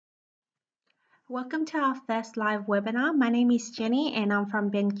Welcome to our first live webinar. My name is Jenny and I'm from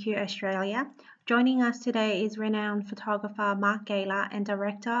BenQ Australia. Joining us today is renowned photographer Mark Gaylor and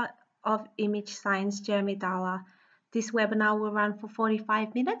Director of Image Science Jeremy Daalder. This webinar will run for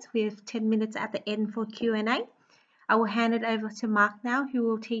 45 minutes with 10 minutes at the end for Q&A. I will hand it over to Mark now, who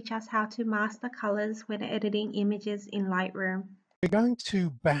will teach us how to master colors when editing images in Lightroom. We're going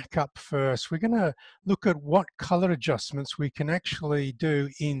to back up first. We're going to look at what color adjustments we can actually do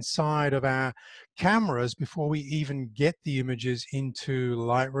inside of our cameras before we even get the images into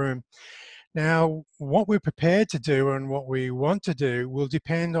Lightroom. Now, what we're prepared to do and what we want to do will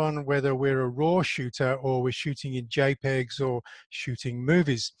depend on whether we're a RAW shooter or we're shooting in JPEGs or shooting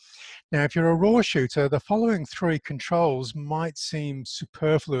movies. Now, if you're a RAW shooter, the following three controls might seem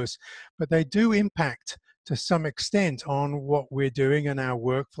superfluous, but they do impact to some extent on what we're doing and our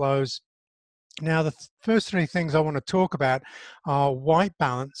workflows. Now, the first three things I want to talk about are white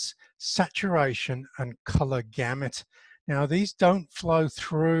balance, saturation, and color gamut. Now, these don't flow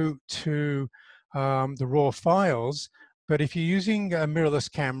through to the raw files, but if you're using a mirrorless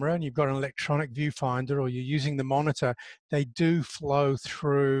camera and you've got an electronic viewfinder or you're using the monitor, they do flow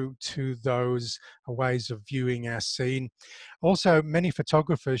through to those ways of viewing our scene. Also, many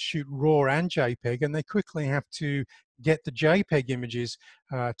photographers shoot RAW and JPEG, and they quickly have to get the JPEG images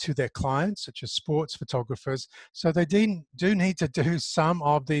to their clients, such as sports photographers. So they do need to do some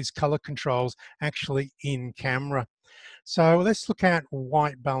of these color controls actually in camera. So let's look at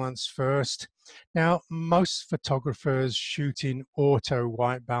white balance first. Now, most photographers shoot in auto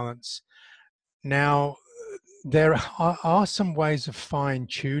white balance. Now, there are some ways of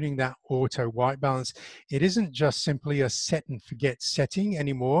fine-tuning that auto white balance. It isn't just simply a set and forget setting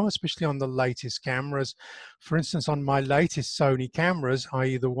anymore, especially on the latest cameras. For instance, on my latest Sony cameras,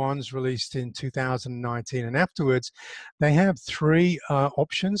 i.e. the ones released in 2019 and afterwards, they have three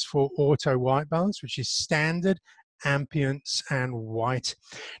options for auto white balance, which is standard, ambience, and white.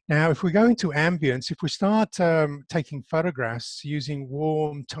 Now, if we go into ambience, if we start taking photographs using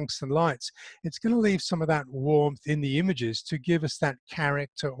warm tungsten lights, it's going to leave some of that warmth in the images to give us that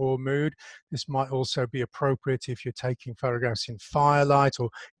character or mood. This might also be appropriate if you're taking photographs in firelight or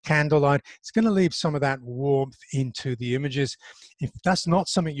candlelight. It's going to leave some of that warmth into the images. If that's not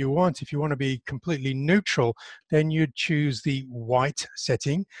something you want, if you want to be completely neutral, then you'd choose the white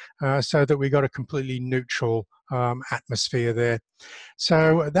setting so that we got a completely neutral atmosphere there.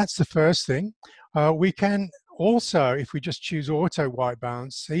 So that's the first thing. We can also, if we just choose auto white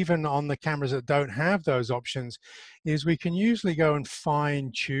balance, even on the cameras that don't have those options, is we can usually go and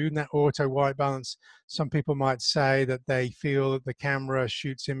fine tune that auto white balance. Some people might say that they feel that the camera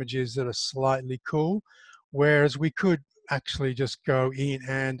shoots images that are slightly cool, whereas we could actually just go in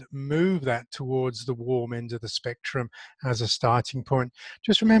and move that towards the warm end of the spectrum as a starting point.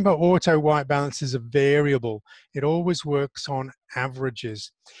 Just remember, auto white balance is a variable. It always works on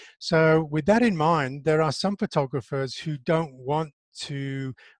averages. So with that in mind, there are some photographers who don't want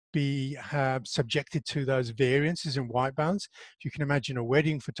to be subjected to those variances in white balance. If you can imagine a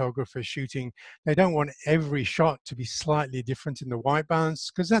wedding photographer shooting, they don't want every shot to be slightly different in the white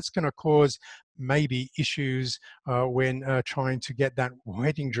balance, because that's going to cause maybe issues when trying to get that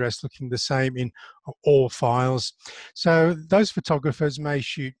wedding dress looking the same in all files. So those photographers may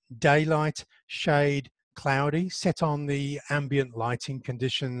shoot daylight, shade, cloudy, set on the ambient lighting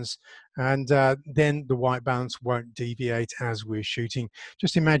conditions, and then the white balance won't deviate as we're shooting.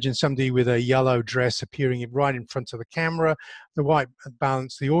 Just imagine somebody with a yellow dress appearing right in front of the camera. The white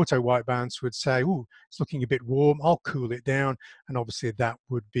balance, the auto white balance would say, "Ooh, it's looking a bit warm, I'll cool it down," and obviously that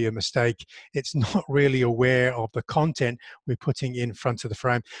would be a mistake. It's not really aware of the content we're putting in front of the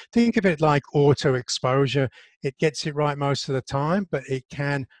frame. Think of it like auto exposure. It gets it right most of the time, but it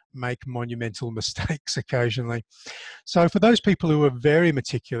can make monumental mistakes occasionally. So for those people who are very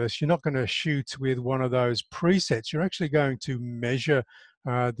meticulous, you're not going to shoot with one of those presets. You're actually going to measure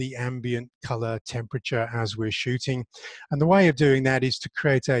the ambient color temperature as we're shooting. And the way of doing that is to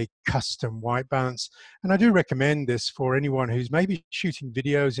create a custom white balance. And I do recommend this for anyone who's maybe shooting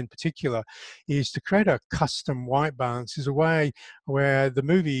videos in particular, is to create a custom white balance. Is a way where the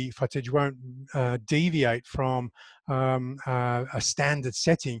movie footage won't deviate from a standard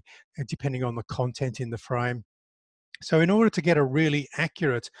setting depending on the content in the frame. So in order to get a really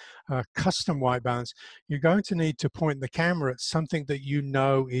accurate custom white balance, you're going to need to point the camera at something that you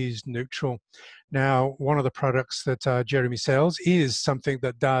know is neutral. Now, one of the products that Jeremy sells is something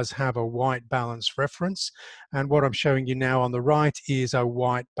that does have a white balance reference. And what I'm showing you now on the right is a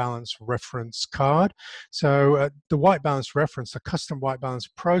white balance reference card. So the white balance reference, the custom white balance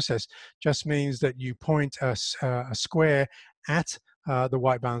process, just means that you point a square at the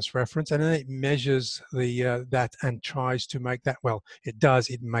white balance reference, and then it measures the that and tries to make that, well, it does,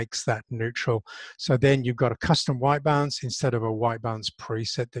 it makes that neutral. So then you've got a custom white balance instead of a white balance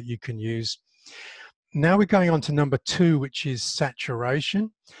preset that you can use. Now we're going on to number 2, which is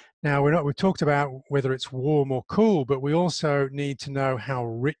saturation. Now we've talked about whether it's warm or cool, but we also need to know how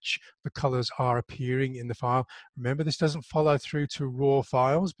rich the colors are appearing in the file. Remember, this doesn't follow through to raw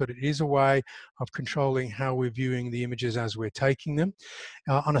files, but it is a way of controlling how we're viewing the images as we're taking them.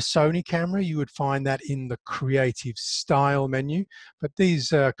 On a Sony camera, you would find that in the Creative Style menu, but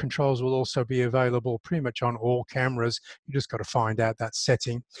these controls will also be available pretty much on all cameras. You just got to find out that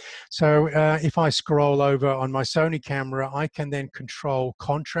setting. So if I scroll over on my Sony camera, I can then control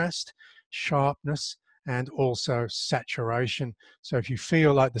contrast, sharpness, and also saturation. So if you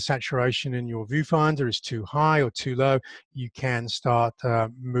feel like the saturation in your viewfinder is too high or too low, you can start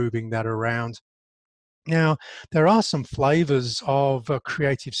moving that around. Now, there are some flavors of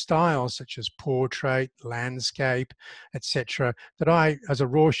creative styles such as portrait, landscape, etc., that I, as a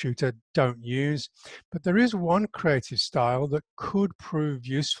raw shooter, don't use. But there is one creative style that could prove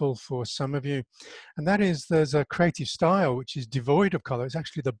useful for some of you. And that is, there's a creative style which is devoid of color. It's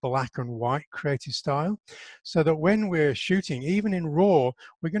actually the black and white creative style. So that when we're shooting, even in RAW,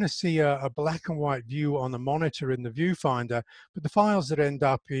 we're going to see a black and white view on the monitor in the viewfinder, but the files that end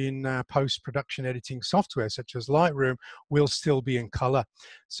up in post-production editing software such as Lightroom will still be in color.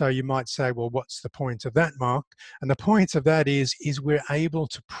 So you might say, well, what's the point of that, Mark? And the point of that is we're able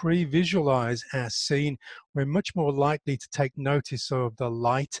to pre-visualize our scene. We're much more likely to take notice of the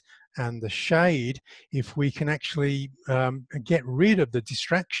light and the shade if we can actually get rid of the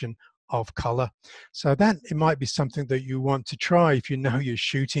distraction of color. So that it might be something that you want to try if you know you're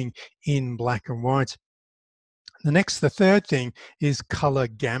shooting in black and white. The third thing is color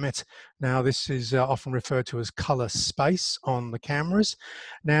gamut. Now, this is often referred to as color space on the cameras.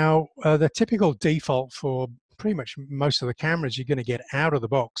 Now, the typical default for pretty much most of the cameras you're going to get out of the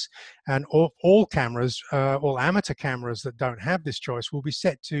box, and all cameras, all amateur cameras that don't have this choice, will be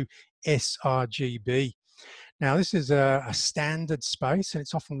set to sRGB. Now, this is a standard space, and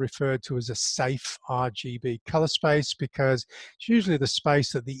it's often referred to as a safe RGB color space because it's usually the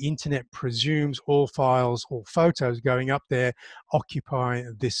space that the internet presumes all files or photos going up there occupy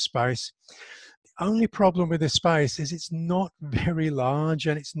this space. The only problem with this space is it's not very large,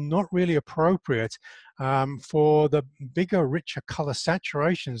 and it's not really appropriate for the bigger, richer color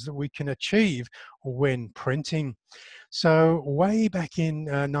saturations that we can achieve when printing. So way back in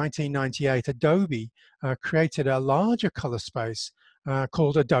 1998, Adobe created a larger color space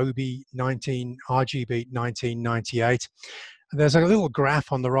called Adobe RGB 1998. There's a little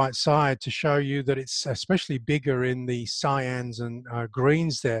graph on the right side to show you that it's especially bigger in the cyans and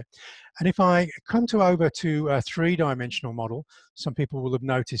greens there. And if I come over to a three-dimensional model, some people will have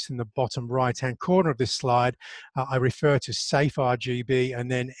noticed in the bottom right-hand corner of this slide, I refer to safe RGB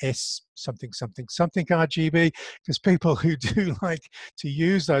and then S something something something RGB, because people who do like to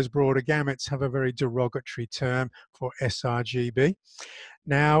use those broader gamuts have a very derogatory term for sRGB.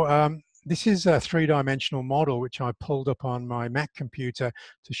 Now, this is a three-dimensional model which I pulled up on my Mac computer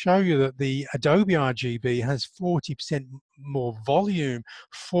to show you that the Adobe RGB has 40% more volume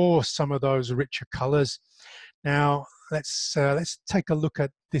for some of those richer colors. Now, let's take a look at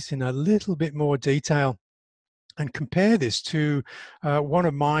this in a little bit more detail and compare this to one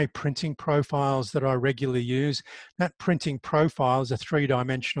of my printing profiles that I regularly use. That printing profile is a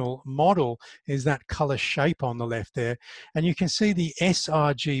three-dimensional model, is that color shape on the left there. And you can see the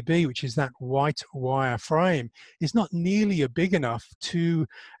sRGB, which is that white wire frame, is not nearly big enough to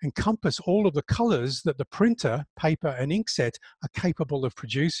encompass all of the colors that the printer, paper and inkset are capable of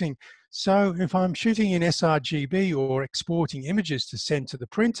producing. So if I'm shooting in sRGB or exporting images to send to the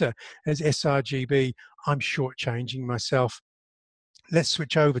printer as sRGB, I'm shortchanging myself. Let's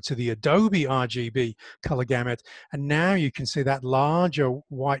switch over to the Adobe RGB color gamut. And now you can see that larger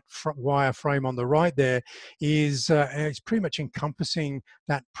white wire frame on the right there is it's pretty much encompassing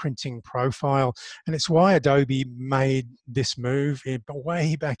that printing profile. And it's why Adobe made this move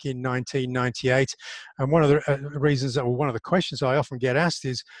way back in 1998. And one of the reasons, or one of the questions I often get asked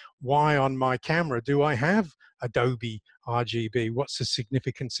is, why on my camera do I have Adobe RGB? What's the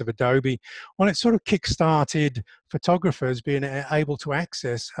significance of Adobe? Well, it sort of kick-started photographers being able to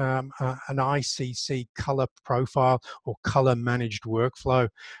access an ICC color profile or color managed workflow,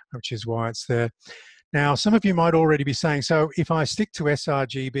 which is why it's there. Now, some of you might already be saying, so if I stick to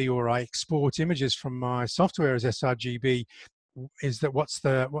sRGB or I export images from my software as sRGB, is that what's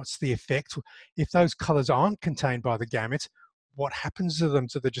the effect? If those colors aren't contained by the gamut, what happens to them?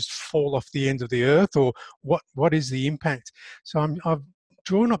 Do they just fall off the end of the earth, or what is the impact? So I've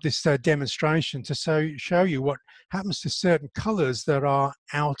drawn up this demonstration to show you what happens to certain colors that are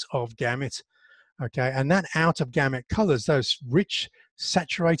out of gamut. Okay, and that out of gamut colors, those rich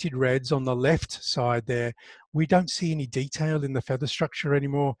saturated reds on the left side there, we don't see any detail in the feather structure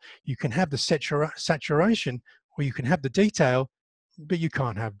anymore. You can have the saturation or you can have the detail, but you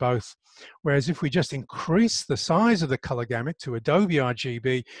can't have both. Whereas if we just increase the size of the color gamut to Adobe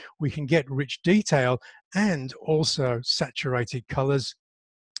RGB, we can get rich detail and also saturated colors.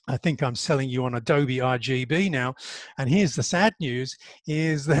 I think I'm selling you on Adobe RGB now. And here's the sad news,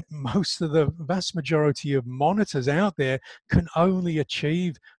 is that most of the vast majority of monitors out there can only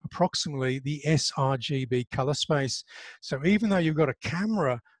achieve approximately the sRGB color space. So even though you've got a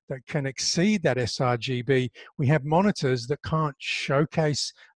camera that can exceed that sRGB, we have monitors that can't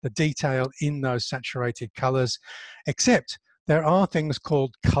showcase the detail in those saturated colors, except there are things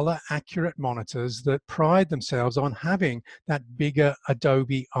called color accurate monitors that pride themselves on having that bigger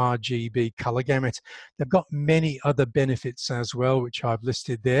Adobe RGB color gamut. They've got many other benefits as well, which I've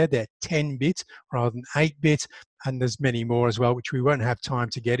listed there. They're 10-bit rather than 8-bit, and there's many more as well, which we won't have time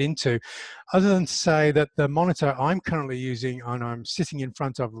to get into. Other than to say that the monitor I'm currently using and I'm sitting in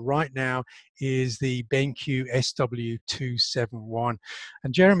front of right now is the BenQ SW271.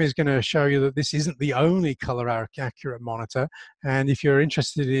 And Jeremy is going to show you that this isn't the only color accurate monitor. And if you're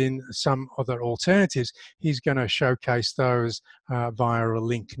interested in some other alternatives, he's going to showcase those via a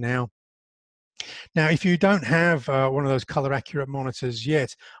link now. Now, if you don't have one of those color accurate monitors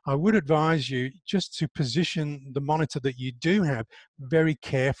yet, I would advise you just to position the monitor that you do have very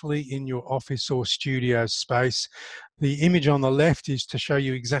carefully in your office or studio space. The image on the left is to show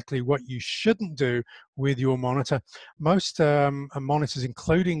you exactly what you shouldn't do with your monitor. Most monitors,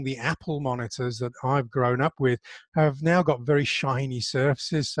 including the Apple monitors that I've grown up with, have now got very shiny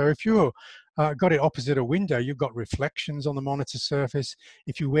surfaces. So if you're got it opposite a window, you've got reflections on the monitor surface.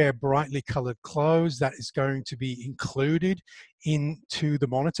 If you wear brightly colored clothes, that is going to be included into the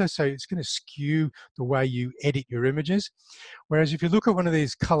monitor. So it's going to skew the way you edit your images. Whereas if you look at one of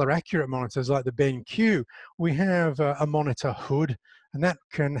these color accurate monitors like the BenQ, we have a monitor hood, and that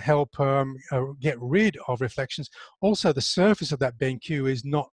can help get rid of reflections. Also, the surface of that BenQ is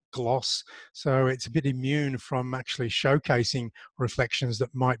not gloss, so it's a bit immune from actually showcasing reflections that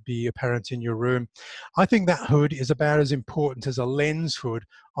might be apparent in your room. I think that hood is about as important as a lens hood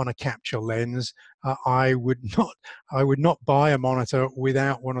on a capture lens. I would not buy a monitor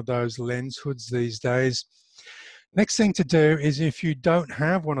without one of those lens hoods these days. Next thing to do is, if you don't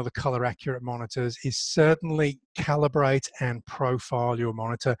have one of the color accurate monitors, is certainly calibrate and profile your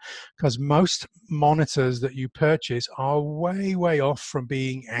monitor, because most monitors that you purchase are way off from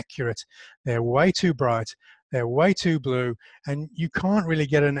being accurate. They're way too bright, they're way too blue, and you can't really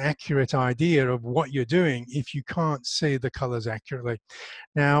get an accurate idea of what you're doing if you can't see the colors accurately.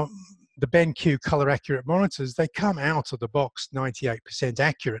 Now, the BenQ color accurate monitors, they come out of the box 98%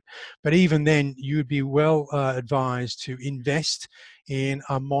 accurate, but even then you'd be well advised to invest in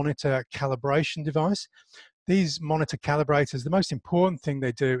a monitor calibration device. These monitor calibrators, the most important thing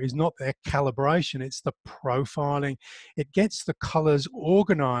they do is not their calibration, it's the profiling. It gets the colors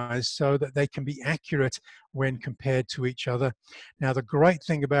organized so that they can be accurate when compared to each other. Now, the great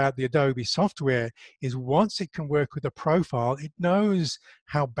thing about the Adobe software is once it can work with a profile, it knows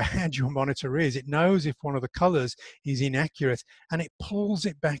how bad your monitor is. It knows if one of the colors is inaccurate, and it pulls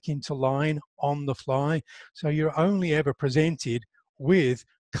it back into line on the fly. So you're only ever presented with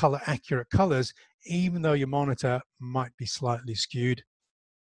color accurate colors, even though your monitor might be slightly skewed.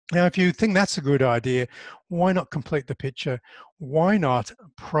 Now, if you think that's a good idea, why not complete the picture? Why not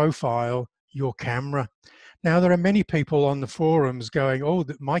profile your camera? Now, there are many people on the forums going, oh,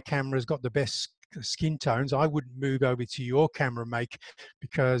 my camera's got the best skin tones. I wouldn't move over to your camera make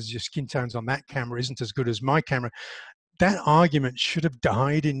because your skin tones on that camera isn't as good as my camera. That argument should have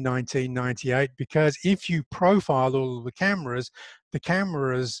died in 1998, because if you profile all of the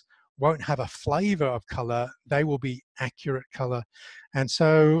cameras won't have a flavor of color, they will be accurate color. And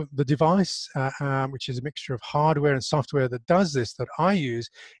so the device, which is a mixture of hardware and software that does this, that I use,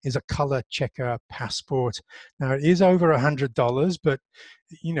 is a Color Checker Passport. Now, it is over $100, but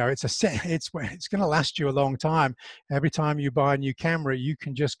you know, it's going to last you a long time. Every time you buy a new camera, you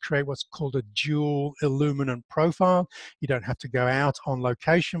can just create what's called a dual illuminant profile. You don't have to go out on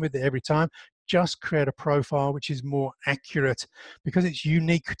location with it every time. Just create a profile which is more accurate because it's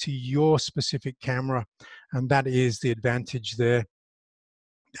unique to your specific camera, and that is the advantage there.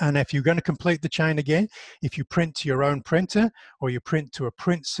 And if you're going to complete the chain again, if you print to your own printer or you print to a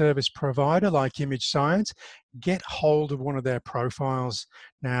print service provider like Image Science, get hold of one of their profiles.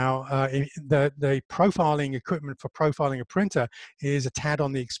 Now, the profiling equipment for profiling a printer is a tad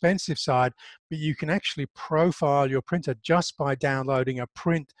on the expensive side, but you can actually profile your printer just by downloading a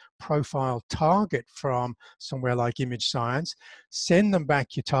print profile target from somewhere like Image Science. Send them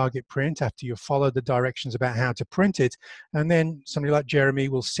back your target print after you follow the directions about how to print it, and then somebody like Jeremy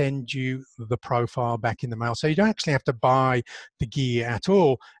will send you the profile back in the mail. So you don't actually have to buy the gear at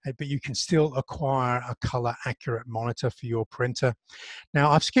all, but you can still acquire a color accurate monitor for your printer.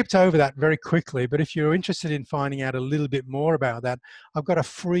 Now, I've skipped over that very quickly, but if you're interested in finding out a little bit more about that, I've got a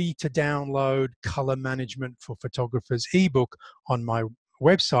free to download color management for photographers ebook on my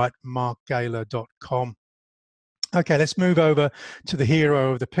website, markgaylor.com. Okay, let's move over to the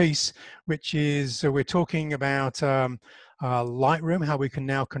hero of the piece, which is we're talking about Lightroom, how we can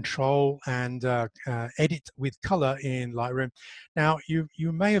now control and edit with color in Lightroom. Now,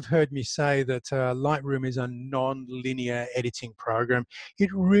 you may have heard me say that Lightroom is a non-linear editing program. It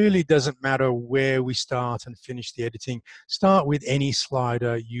really doesn't matter where we start and finish the editing. Start with any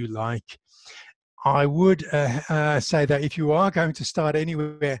slider you like. I would say that if you are going to start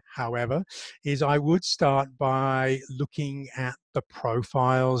anywhere, however, is I would start by looking at the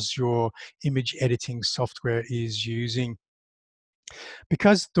profiles your image editing software is using.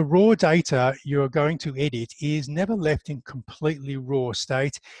 Because the raw data you're going to edit is never left in completely raw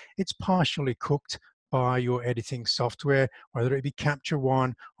state. It's partially cooked by your editing software, whether it be Capture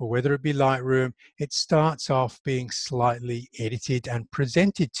One or whether it be Lightroom. It starts off being slightly edited and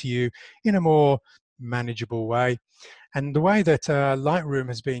presented to you in a more manageable way. And the way that Lightroom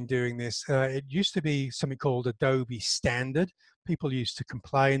has been doing this, it used to be something called Adobe Standard. People used to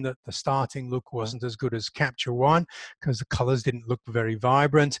complain that the starting look wasn't as good as Capture One because the colors didn't look very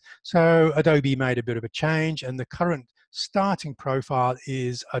vibrant. So Adobe made a bit of a change, and the current starting profile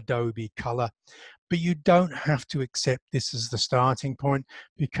is Adobe Color. But you don't have to accept this as the starting point,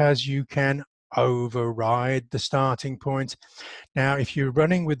 because you can override the starting point. Now, if you're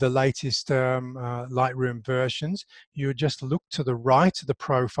running with the latest Lightroom versions, you just look to the right of the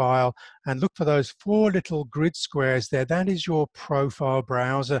profile and look for those 4 little grid squares there. That is your profile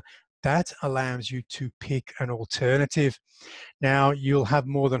browser. That allows you to pick an alternative. Now, you'll have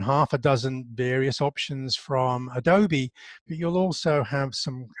more than half a dozen various options from Adobe, but you'll also have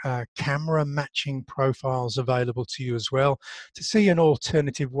some camera matching profiles available to you as well to see an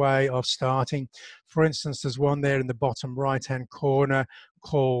alternative way of starting. For instance, there's one there in the bottom right-hand corner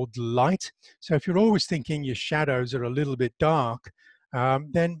called Light. So if you're always thinking your shadows are a little bit dark,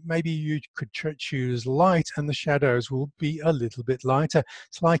 then maybe you could choose Light and the shadows will be a little bit lighter.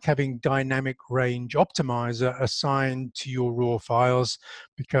 It's like having dynamic range optimizer assigned to your raw files,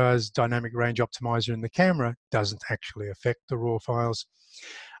 because dynamic range optimizer in the camera doesn't actually affect the raw files.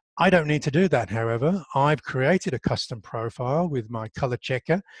 I don't need to do that, however. I've created a custom profile with my color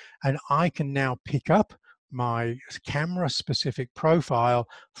checker, and I can now pick up my camera specific profile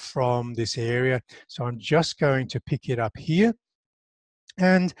from this area. So I'm just going to pick it up here.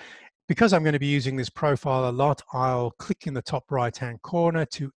 And because I'm going to be using this profile a lot, I'll click in the top right-hand corner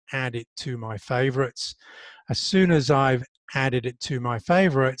to add it to my favorites. As soon as I've added it to my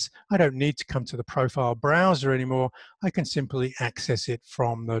favorites, I don't need to come to the profile browser anymore. I can simply access it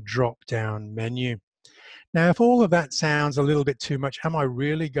from the drop-down menu. Now, if all of that sounds a little bit too much, am I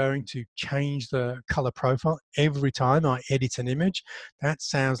really going to change the color profile every time I edit an image? That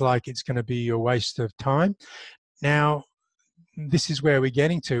sounds like it's going to be a waste of time. Now, this is where we're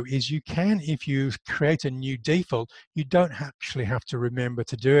getting to, is you can, if you create a new default, you don't actually have to remember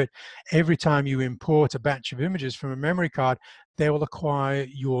to do it. Every time you import a batch of images from a memory card, they will acquire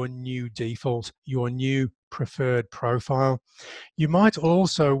your new default, your new preferred profile. You might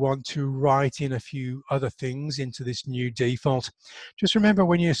also want to write in a few other things into this new default. Just remember,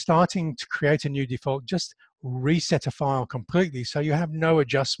 when you're starting to create a new default, just reset a file completely so you have no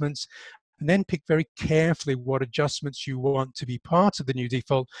adjustments, and then pick very carefully what adjustments you want to be part of the new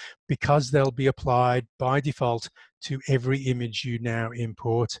default, because they'll be applied by default to every image you now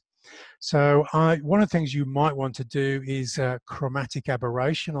import. So one of the things you might want to do is chromatic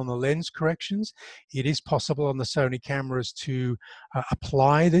aberration on the lens corrections. It is possible on the Sony cameras to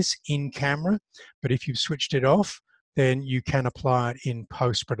apply this in camera, but if you've switched it off, then you can apply it in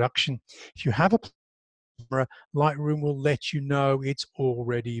post-production. If you have a camera, Lightroom will let you know it's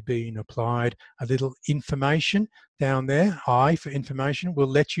already been applied. A little information down there, I for information, will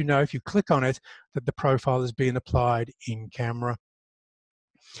let you know if you click on it that the profile is being applied in camera.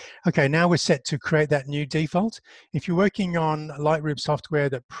 Okay, now we're set to create that new default. If you're working on Lightroom software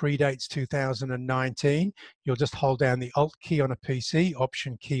that predates 2019, you'll just hold down the Alt key on a PC,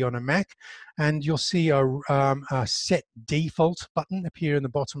 Option key on a Mac, and you'll see a Set Default button appear in the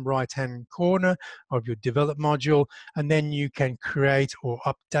bottom right-hand corner of your Develop module, and then you can create or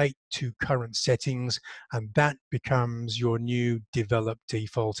update to current settings, and that becomes your new Develop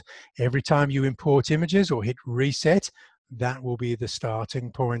default. Every time you import images or hit Reset, that will be the starting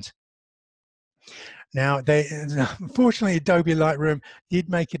point. Now, unfortunately, Adobe Lightroom did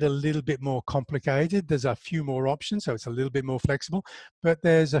make it a little bit more complicated. There's a few more options, so it's a little bit more flexible, but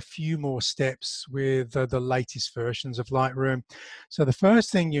there's a few more steps with the latest versions of Lightroom. So the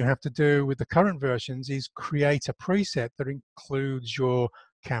first thing you have to do with the current versions is create a preset that includes your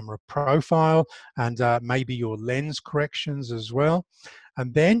camera profile and maybe your lens corrections as well.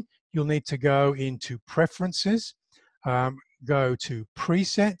 And then you'll need to go into Preferences, go to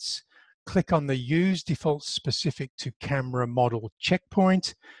Presets, click on the Use Default Specific to Camera Model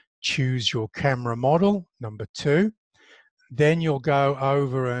checkpoint, choose your camera model, number 2. Then you'll go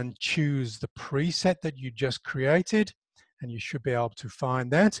over and choose the preset that you just created, and you should be able to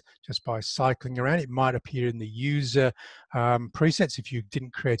find that just by cycling around. It might appear in the user presets if you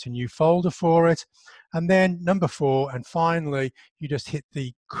didn't create a new folder for it. And then number 4, and finally, you just hit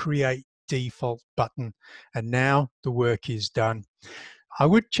the Create Default button, and now the work is done. I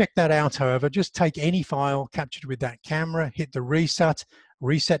would check that out, however. Just take any file captured with that camera, hit the reset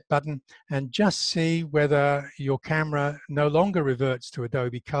button, and just see whether your camera no longer reverts to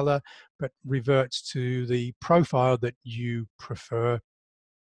Adobe Color, but reverts to the profile that you prefer.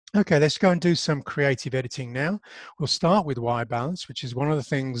 Okay, let's go and do some creative editing now. We'll start with white balance, which is one of the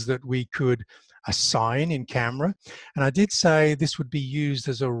things that we could assign in camera. And I did say this would be used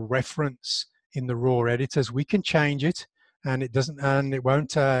as a reference in the raw editors. We can change it, and it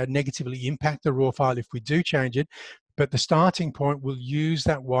won't negatively impact the raw file if we do change it. But the starting point will use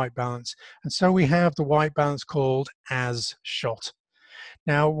that white balance. And so we have the white balance called as shot.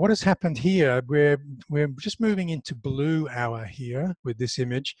 Now, what has happened here, we're just moving into blue hour here with this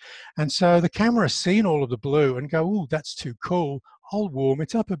image. And so the camera has seen all of the blue and go, oh, that's too cool. I'll warm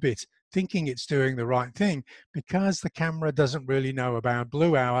it up a bit, thinking it's doing the right thing, because the camera doesn't really know about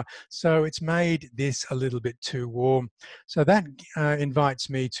blue hour. So it's made this a little bit too warm. So that invites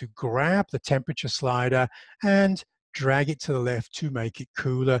me to grab the temperature slider and drag it to the left to make it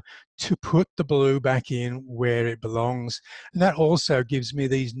cooler, to put the blue back in where it belongs. And that also gives me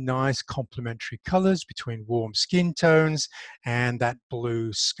these nice complementary colors between warm skin tones and that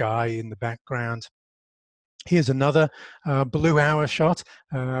blue sky in the background. Here's another blue hour shot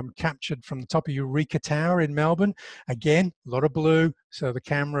captured from the top of Eureka Tower in Melbourne. Again, a lot of blue, so the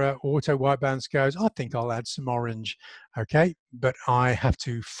camera auto white balance goes, I think I'll add some orange. Okay, but I have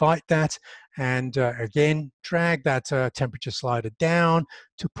to fight that and again, drag that temperature slider down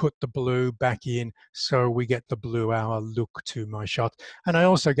to put the blue back in so we get the blue hour look to my shot. And I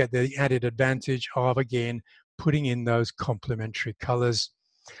also get the added advantage of, again, putting in those complementary colors.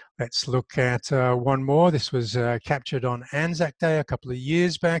 Let's look at one more. This was captured on Anzac Day a couple of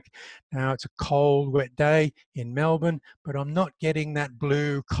years back. Now it's a cold, wet day in Melbourne, but I'm not getting that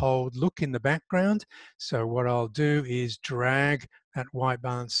blue, cold look in the background. So what I'll do is drag that white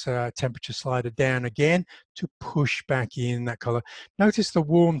balance temperature slider down again to push back in that color. Notice the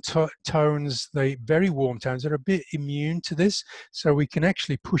warm tones, the very warm tones, are a bit immune to this. So we can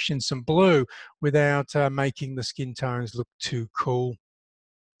actually push in some blue without making the skin tones look too cool.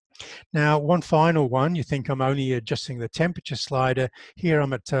 Now, one final one, you think I'm only adjusting the temperature slider. Here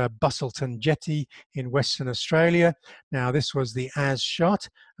I'm at Busselton Jetty in Western Australia. Now, this was the as shot.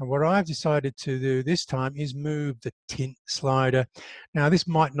 And what I've decided to do this time is move the tint slider. Now, this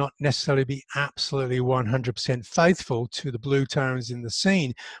might not necessarily be absolutely 100% faithful to the blue tones in the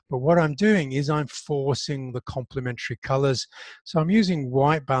scene, but what I'm doing is I'm forcing the complementary colors. So I'm using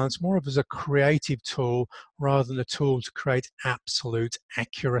white balance more of as a creative tool rather than a tool to create absolute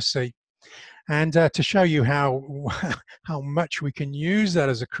accuracy. And to show you how much we can use that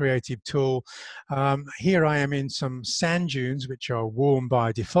as a creative tool, here I am in some sand dunes, which are warm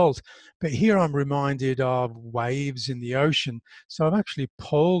by default. But here I'm reminded of waves in the ocean. So I've actually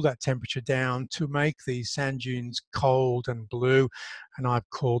pulled that temperature down to make these sand dunes cold and blue. And I've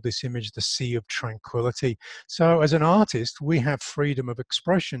called this image the Sea of Tranquility. So as an artist, we have freedom of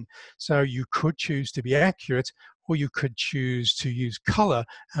expression. So you could choose to be accurate, or you could choose to use color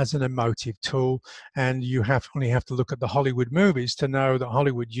as an emotive tool. And you only have to look at the Hollywood movies to know that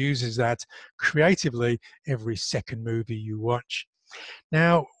Hollywood uses that creatively every second movie you watch.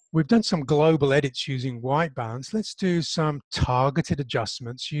 Now, We've done some global edits using white balance. Let's do some targeted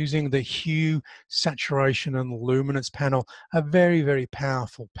adjustments using the hue, saturation, and luminance panel, a very, very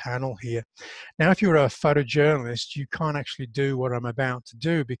powerful panel here. Now, if you're a photojournalist, you can't actually do what I'm about to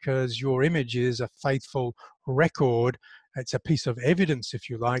do because your image is a faithful record. It's a piece of evidence, if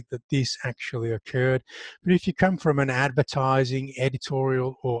you like, that this actually occurred. But if you come from an advertising,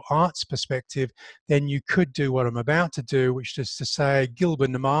 editorial, or arts perspective, then you could do what I'm about to do, which is to say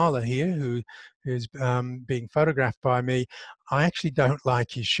Gilbert Namala here, who is being photographed by me, I actually don't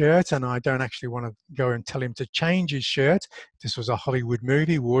like his shirt, and I don't actually want to go and tell him to change his shirt. If this was a Hollywood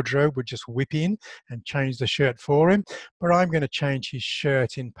movie, wardrobe would just whip in and change the shirt for him. But I'm going to change his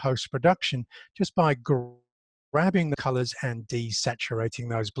shirt in post-production just by grabbing the colors and desaturating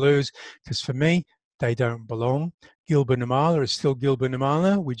those blues, because for me, they don't belong. Gilbert Namala is still Gilbert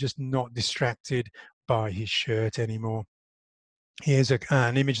Namala. We're just not distracted by his shirt anymore. Here's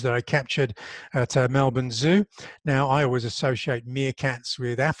an image that I captured at Melbourne Zoo. Now, I always associate meerkats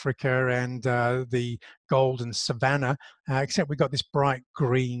with Africa and the golden savanna, except we've got this bright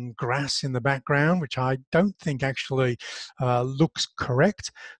green grass in the background, which I don't think actually looks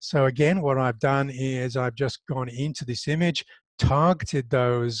correct. So again, what I've done is I've just gone into this image, targeted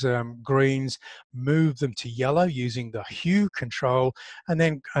those greens, moved them to yellow using the hue control, and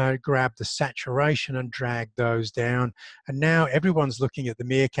then grabbed the saturation and dragged those down. And now everyone's looking at the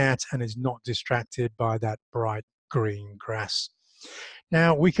meerkat and is not distracted by that bright green grass.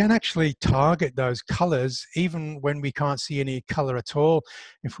 Now, we can actually target those colors even when we can't see any color at all.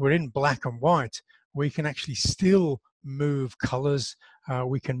 If we're in black and white, we can actually still move colors.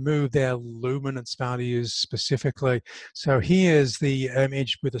 We can move their luminance values specifically. So here's the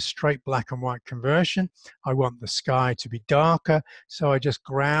image with a straight black and white conversion. I want the sky to be darker, so I just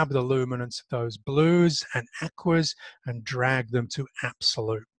grab the luminance of those blues and aquas and drag them to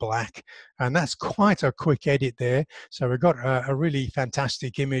absolute black. And that's quite a quick edit there. So we've got a really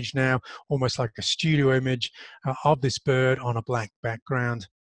fantastic image now, almost like a studio image of this bird on a black background.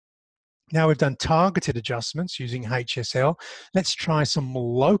 Now we've done targeted adjustments using HSL. Let's try some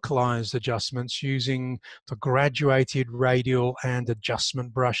localized adjustments using the graduated radial and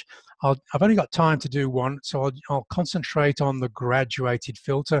adjustment brush. I've only got time to do one, so I'll concentrate on the graduated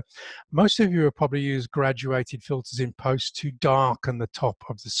filter. Most of you will probably use graduated filters in post to darken the top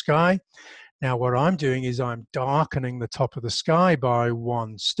of the sky. Now what I'm doing is I'm darkening the top of the sky by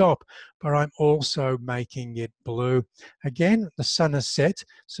one stop, but I'm also making it blue. Again, the sun has set,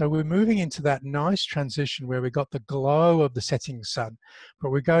 so we're moving into that nice transition where we got the glow of the setting sun, but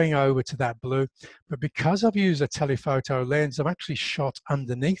we're going over to that blue. But because I've used a telephoto lens, I've actually shot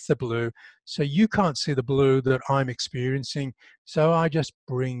underneath the blue, so you can't see the blue that I'm experiencing. So I just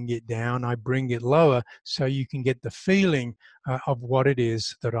bring it down, I bring it lower, so you can get the feeling of what it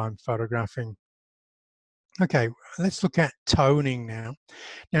is that I'm photographing. Okay, let's look at toning now.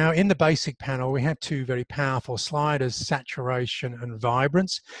 Now, in the basic panel, we have two very powerful sliders, saturation and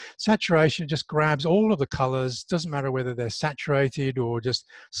vibrance. Saturation just grabs all of the colors, doesn't matter whether they're saturated or just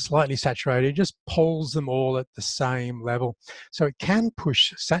slightly saturated, just pulls them all at the same level. So it can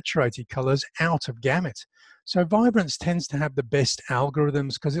push saturated colors out of gamut. So vibrance tends to have the best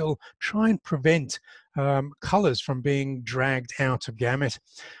algorithms because it'll try and prevent colors from being dragged out of gamut.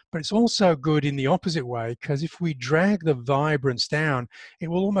 But it's also good in the opposite way, because if we drag the vibrance down, it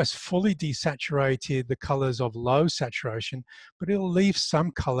will almost fully desaturate the colors of low saturation, but it'll leave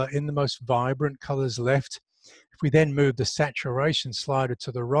some color in the most vibrant colors left. If we then move the saturation slider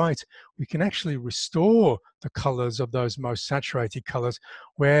to the right, we can actually restore the colors of those most saturated colors,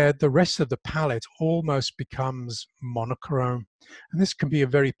 where the rest of the palette almost becomes monochrome. And this can be a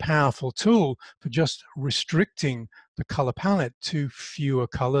very powerful tool for just restricting the color palette to fewer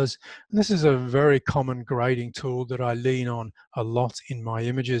colors. And this is a very common grading tool that I lean on a lot in my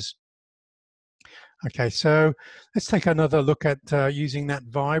images. Okay, so let's take another look at using that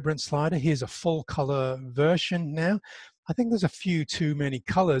vibrant slider. Here's a full color version now. I think there's a few too many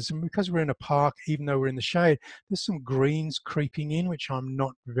colors, and because we're in a park, even though we're in the shade, there's some greens creeping in, which I'm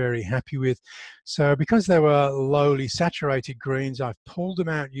not very happy with. So because they were lowly saturated greens, I've pulled them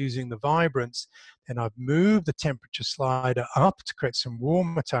out using the vibrance, and I've moved the temperature slider up to create some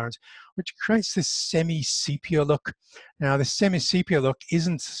warmer tones, which creates this semi-sepia look. Now, the semi-sepia look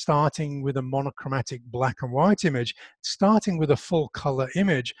isn't starting with a monochromatic black and white image, it's starting with a full color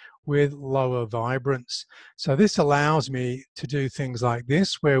image with lower vibrance. So this allows me to do things like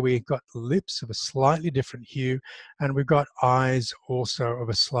this, where we've got lips of a slightly different hue, and we've got eyes also of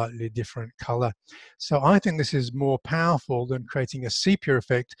a slightly different color. So I think this is more powerful than creating a sepia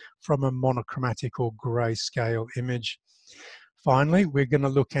effect from a monochromatic or grayscale image. Finally, we're going to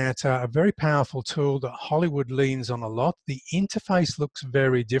look at a very powerful tool that Hollywood leans on a lot. The interface looks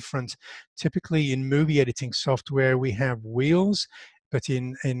very different. Typically in movie editing software, we have wheels, but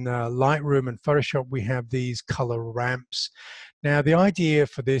in Lightroom and Photoshop, we have these color ramps. Now, the idea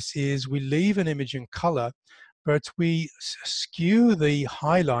for this is we leave an image in color, but we skew the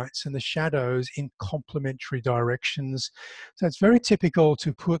highlights and the shadows in complementary directions. So it's very typical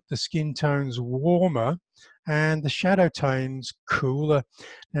to put the skin tones warmer and the shadow tones cooler.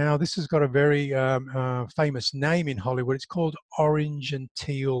 Now, this has got a very famous name in Hollywood. It's called orange and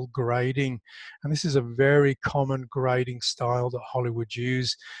teal grading. And this is a very common grading style that Hollywood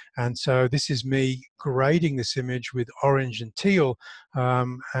use. And so this is me grading this image with orange and teal,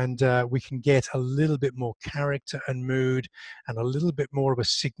 we can get a little bit more character and mood and a little bit more of a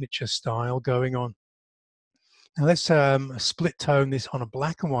signature style going on. Now let's split tone this on a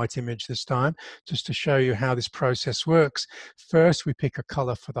black and white image this time, just to show you how this process works. First, we pick a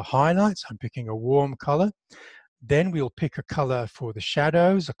color for the highlights. I'm picking a warm color. Then we'll pick a color for the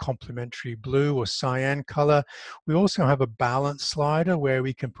shadows, a complementary blue or cyan color. We also have a balance slider where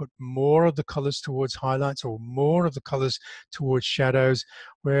we can put more of the colors towards highlights or more of the colors towards shadows,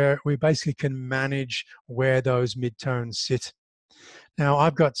 where we basically can manage where those midtones sit. Now,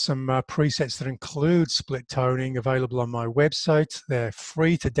 I've got some presets that include split toning available on my website. They're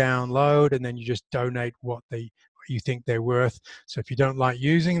free to download, and then you just donate what you think they're worth. So if you don't like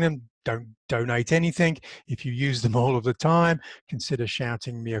using them, don't donate anything. If you use them all of the time, consider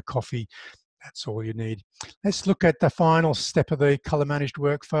shouting me a coffee. That's all you need. Let's look at the final step of the color managed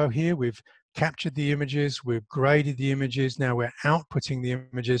workflow here. We've captured the images, we've graded the images, now we're outputting the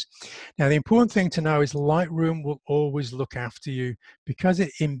images. Now, the important thing to know is Lightroom will always look after you because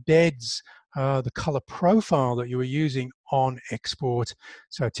it embeds the color profile that you are using on export.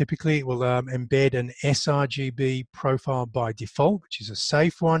 So typically it will embed an sRGB profile by default, which is a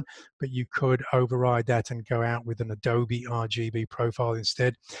safe one, but you could override that and go out with an Adobe RGB profile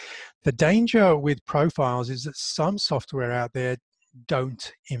instead. The danger with profiles is that some software out there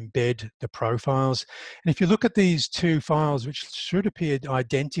don't embed the profiles. And if you look at these two files, which should appear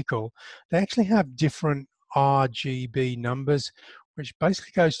identical, they actually have different RGB numbers, which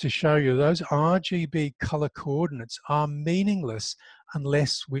basically goes to show you those RGB color coordinates are meaningless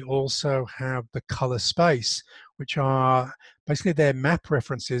unless we also have the color space, which are basically their map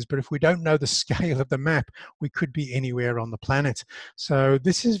references. But if we don't know the scale of the map, we could be anywhere on the planet. So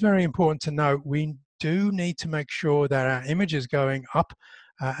this is very important to note. We do need to make sure that our images going up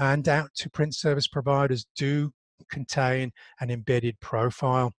and out to print service providers do contain an embedded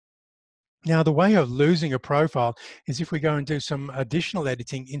profile. Now, the way of losing a profile is if we go and do some additional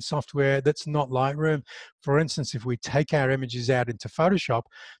editing in software that's not Lightroom. For instance, if we take our images out into Photoshop,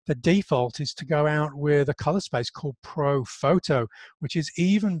 the default is to go out with a color space called Pro Photo, which is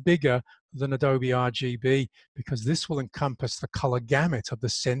even bigger than Adobe RGB, because this will encompass the color gamut of the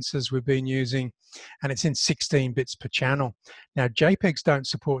sensors we've been using, and it's in 16 bits per channel. Now, JPEGs don't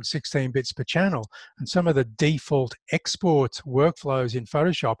support 16 bits per channel, and some of the default export workflows in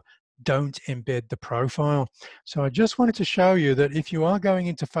Photoshop don't embed the profile. So I just wanted to show you that if you are going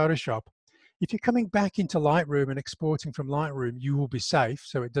into Photoshop, if you're coming back into Lightroom and exporting from Lightroom, you will be safe.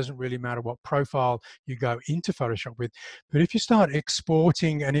 So it doesn't really matter what profile you go into Photoshop with. But if you start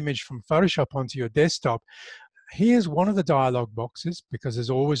exporting an image from Photoshop onto your desktop, here's one of the dialog boxes, because there's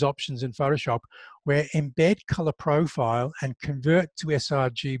always options in Photoshop, where embed color profile and convert to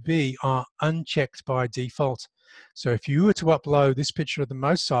sRGB are unchecked by default. So if you were to upload this picture of the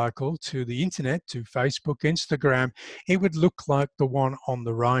motorcycle to the internet, to Facebook, Instagram, it would look like the one on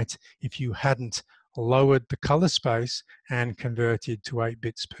the right if you hadn't lowered the color space and converted to 8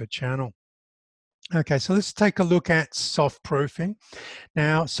 bits per channel. Okay, so let's take a look at soft proofing.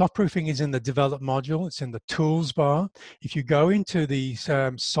 Now, soft proofing is in the develop module. It's in the tools bar. If you go into the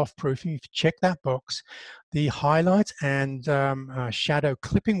soft proofing, if you check that box, the highlight and shadow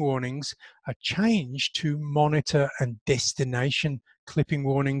clipping warnings are changed to monitor and destination clipping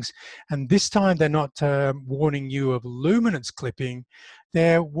warnings. And this time they're not warning you of luminance clipping.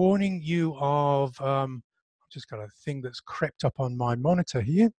 They're warning you of, I've just got a thing that's crept up on my monitor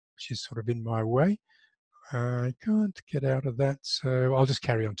here, which is sort of in my way. I can't get out of that, so I'll just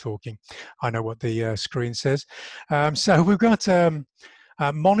carry on talking. I know what the screen says. So we've got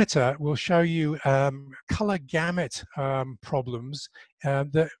monitor will show you color gamut problems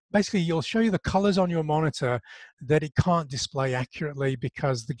that basically you'll show you the colors on your monitor that it can't display accurately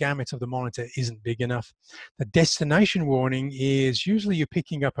because the gamut of the monitor isn't big enough. The destination warning is usually you're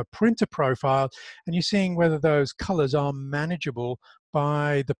picking up a printer profile and you're seeing whether those colors are manageable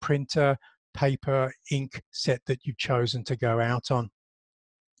by the printer paper ink set that you've chosen to go out on.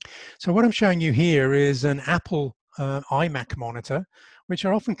 So what I'm showing you here is an Apple iMac monitor, which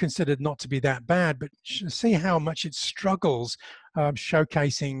are often considered not to be that bad, but see how much it struggles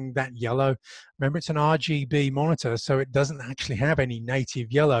showcasing that yellow. Remember, it's an RGB monitor, so it doesn't actually have any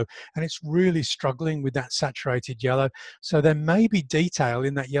native yellow, and it's really struggling with that saturated yellow. So there may be detail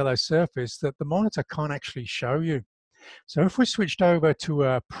in that yellow surface that the monitor can't actually show you. So if we switched over to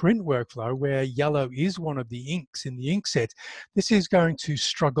a print workflow where yellow is one of the inks in the ink set, this is going to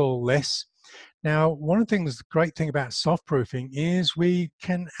struggle less. Now, one of the things, the great thing about soft proofing is we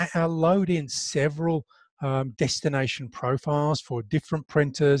can load in several destination profiles for different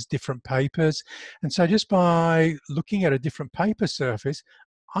printers, different papers. And so just by looking at a different paper surface,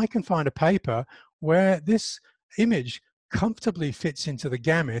 I can find a paper where this image comfortably fits into the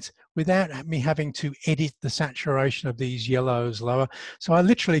gamut without me having to edit the saturation of these yellows lower. So I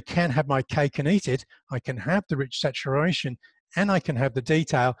literally can have my cake and eat it. I can have the rich saturation and I can have the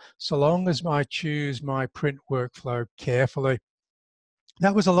detail so long as I choose my print workflow carefully.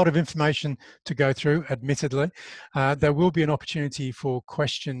 That was a lot of information to go through, admittedly. There will be an opportunity for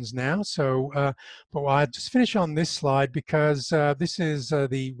questions now. So, but I'll just finish on this slide because this is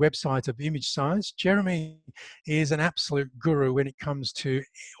the website of Image Science. Jeremy is an absolute guru when it comes to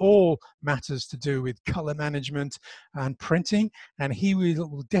all matters to do with color management and printing. And he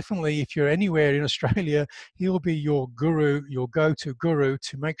will definitely, if you're anywhere in Australia, he'll be your guru, your go-to guru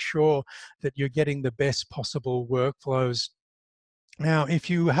to make sure that you're getting the best possible workflows. Now, if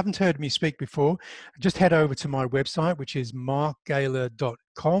you haven't heard me speak before, just head over to my website, which is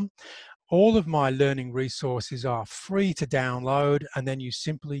markgaylor.com. All of my learning resources are free to download, and then you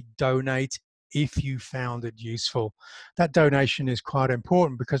simply donate if you found it useful. That donation is quite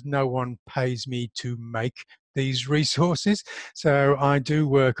important because no one pays me to make these resources. So I do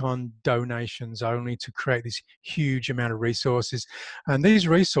work on donations only to create this huge amount of resources. And these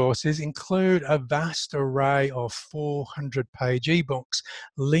resources include a vast array of 400-page ebooks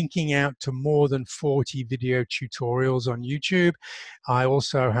linking out to more than 40 video tutorials on YouTube. I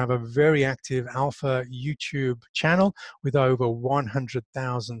also have a very active alpha YouTube channel with over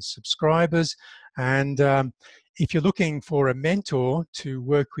 100,000 subscribers. And if you're looking for a mentor to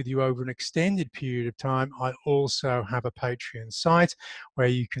work with you over an extended period of time, I also have a Patreon site where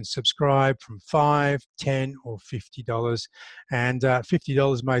you can subscribe from $5, $10, or $50. And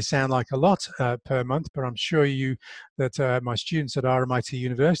 $50 may sound like a lot per month, but I'm sure you that my students at RMIT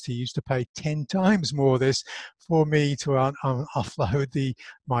University used to pay 10 times more this for me to offload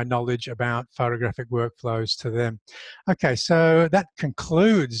my knowledge about photographic workflows to them. Okay, so that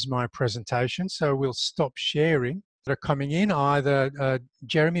concludes my presentation. So we'll stop sharing. That are coming in, either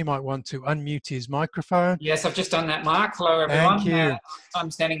Jeremy might want to unmute his microphone. Yes, I've just done that, Mark. Hello, everyone. Thank you. I'm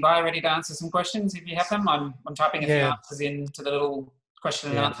standing by, ready to answer some questions if you have them. I'm typing a few answers into the little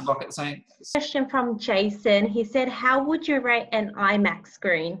question and answer block at the same. Question from Jason. He said, how would you rate an iMac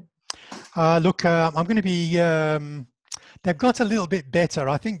screen? Look, I'm going to be, they've got a little bit better.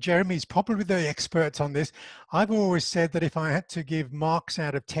 I think Jeremy's probably the expert on this. I've always said that if I had to give marks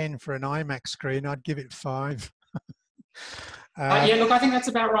out of 10 for an iMac screen, I'd give it 5. Yeah, look, I think that's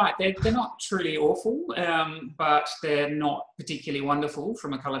about right. They're not truly awful, but they're not particularly wonderful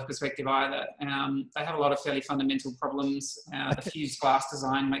from a colour perspective either. They have a lot of fairly fundamental problems. The fused glass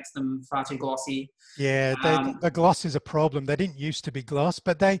design makes them far too glossy. Yeah, the gloss is a problem. They didn't used to be gloss,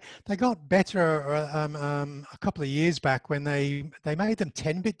 but they got better a couple of years back when they made them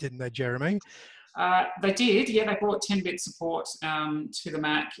 10-bit, didn't they, Jeremy? They did, yeah. They brought 10-bit support to the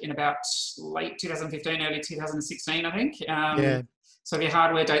Mac in about late 2015, early 2016, I think. Yeah. So the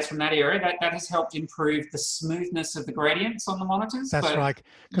hardware dates from that era. That has helped improve the smoothness of the gradients on the monitors. That's right.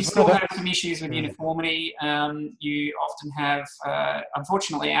 You still have some issues with uniformity. You often have,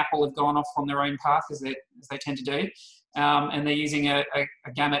 unfortunately, Apple have gone off on their own path as they tend to do. And they're using a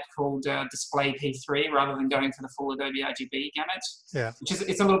gamut called Display P3 rather than going for the full Adobe RGB gamut. Yeah.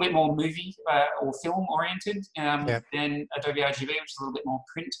 It's a little bit more movie or film oriented than Adobe RGB, which is a little bit more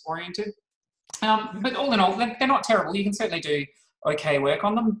print oriented. But all in all, they're not terrible. You can certainly do okay work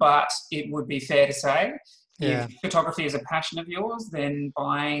on them, but it would be fair to say if photography is a passion of yours, then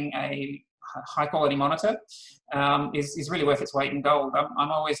buying a high quality monitor is really worth its weight in gold.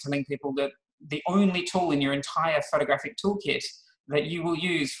 I'm always telling people that the only tool in your entire photographic toolkit that you will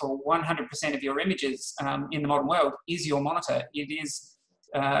use for 100% of your images in the modern world is your monitor. It is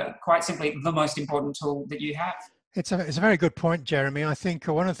quite simply the most important tool that you have. It's a very good point, Jeremy. I think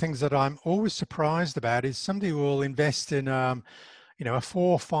one of the things that I'm always surprised about is somebody will invest in a $4,000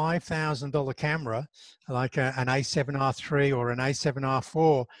 or $5,000 camera like an A7R III or an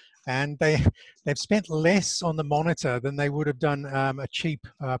A7R IV, and they've spent less on the monitor than they would have done a cheap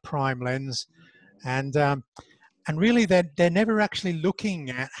prime lens. And really, they're never actually looking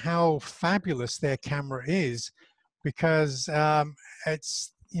at how fabulous their camera is, because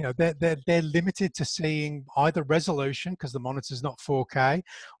it's, you know, they're limited to seeing either resolution because the monitor's not 4K,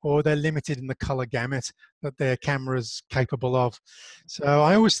 or they're limited in the color gamut that their camera's capable of. So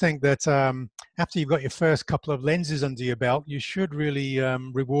I always think that after you've got your first couple of lenses under your belt, you should really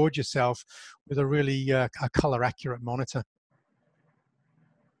reward yourself with a really a color accurate monitor.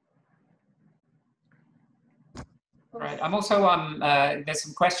 Right. I'm also there's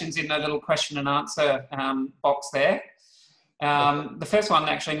some questions in the little question and answer box there. The first one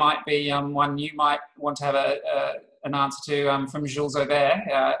actually might be one you might want to have an answer to from Jules Aubert.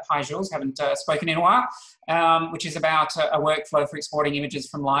 Hi, Jules. Haven't spoken in a while. Which is about a workflow for exporting images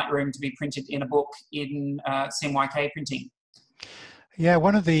from Lightroom to be printed in a book in CMYK printing. Yeah,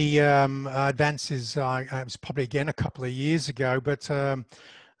 one of the advances, it was probably again a couple of years ago, but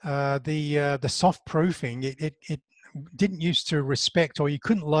the soft proofing, it didn't used to respect, or you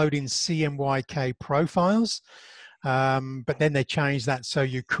couldn't load in CMYK profiles, but then they changed that so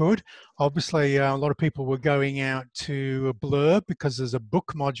you could. Obviously, a lot of people were going out to a blur because there's a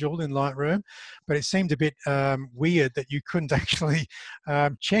book module in Lightroom, but it seemed a bit weird that you couldn't actually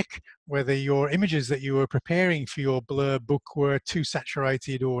check whether your images that you were preparing for your blur book were too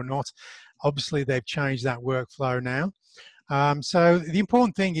saturated or not. Obviously, they've changed that workflow now. So the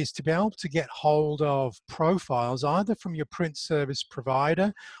important thing is to be able to get hold of profiles either from your print service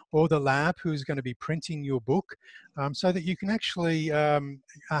provider or the lab who's going to be printing your book, so that you can actually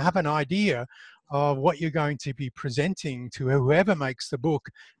have an idea of what you're going to be presenting to whoever makes the book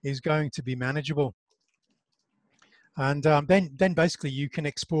is going to be manageable. And then basically you can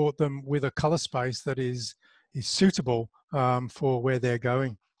export them with a color space that is suitable for where they're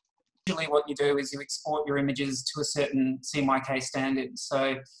going. Usually what you do is you export your images to a certain CMYK standard.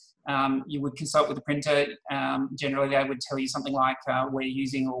 So you would consult with the printer. Generally, they would tell you something like we're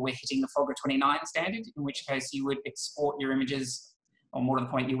using or we're hitting the FOGRA 29 standard, in which case you would export your images, or more to the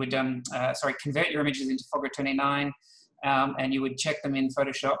point, you would convert your images into FOGRA 29, and you would check them in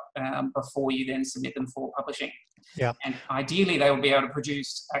Photoshop before you then submit them for publishing. Yeah. And ideally, they will be able to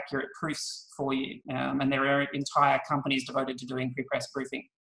produce accurate proofs for you. And there are entire companies devoted to doing pre-press proofing.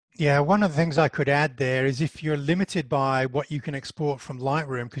 Yeah, one of the things I could add there is if you're limited by what you can export from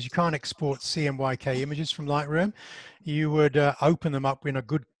Lightroom, because you can't export CMYK images from Lightroom, you would open them up in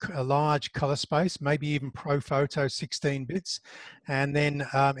a large color space, maybe even ProPhoto 16 bits, and then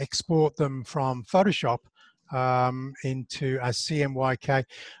export them from Photoshop into a CMYK.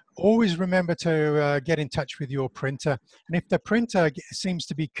 Always remember to get in touch with your printer. And if the printer seems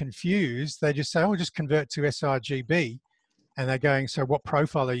to be confused, they just say, oh, just convert to sRGB. And they're going, so what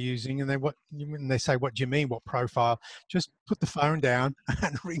profile are you using? And they say, what do you mean, what profile? Just put the phone down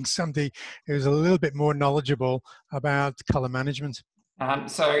and ring somebody who's a little bit more knowledgeable about color management.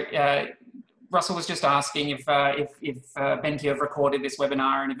 Russell was just asking if BenQ have recorded this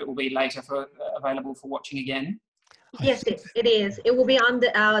webinar and if it will be later available for watching again. Yes, it is. It will be on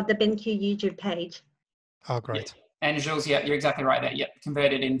the BenQ YouTube page. Oh, great. Yeah. And Jules, yeah, you're exactly right there. Yep,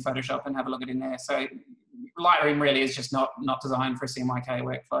 convert it in Photoshop and have a look at it in there. So Lightroom really is just not designed for a CMYK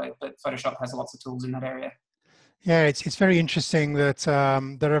workflow, but Photoshop has lots of tools in that area. Yeah, it's very interesting that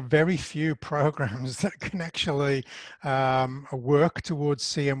there are very few programs that can actually work towards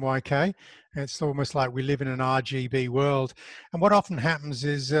CMYK. It's almost like we live in an RGB world. And what often happens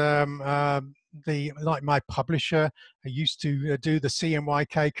is like my publisher used to do the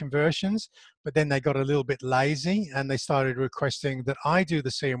CMYK conversions, but then they got a little bit lazy and they started requesting that I do the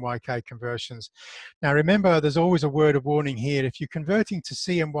CMYK conversions. Now remember, there's always a word of warning here. If you're converting to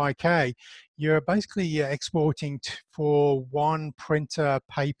CMYK, you're basically exporting for one printer,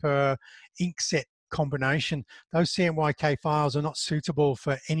 paper, ink set combination. Those CMYK files are not suitable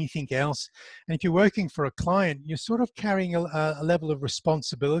for anything else. And if you're working for a client, you're sort of carrying a level of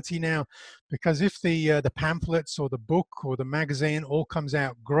responsibility now, because if the pamphlets or the book or the magazine all comes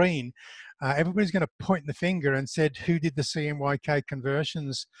out green, everybody's going to point the finger and said, who did the CMYK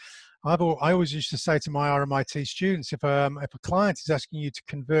conversions? I always used to say to my RMIT students, if a client is asking you to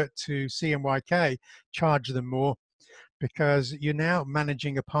convert to CMYK, charge them more, because you're now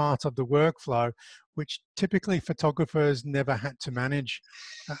managing a part of the workflow which typically photographers never had to manage.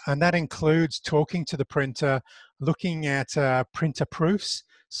 And that includes talking to the printer, looking at printer proofs,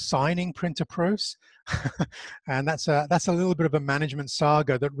 signing printer proofs. And that's a little bit of a management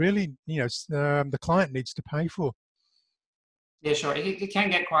saga that really, the client needs to pay for. Yeah, sure. It can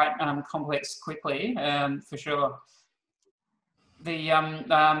get quite complex quickly, for sure. So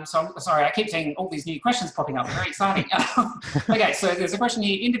I'm sorry, I keep seeing all these new questions popping up. Very exciting. Okay, so there's a question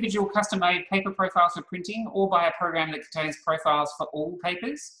here: individual custom-made paper profiles for printing, or by a program that contains profiles for all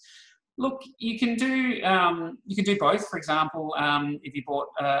papers? Look, you can do both. For example, if you bought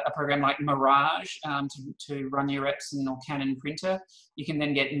a program like Mirage to run your Epson or Canon printer, you can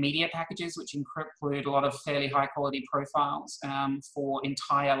then get media packages which include a lot of fairly high quality profiles for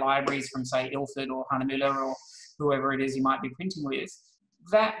entire libraries from, say, Ilford or Hahnemüller or whoever it is you might be printing with.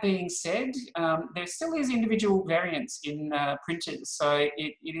 That being said, there still is individual variance in printers. So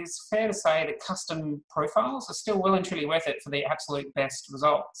it is fair to say that custom profiles are still well and truly worth it for the absolute best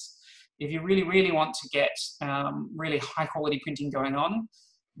results. If you really, really want to get really high quality printing going on,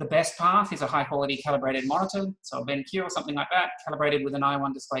 the best path is a high quality calibrated monitor, so a BenQ or something like that, calibrated with an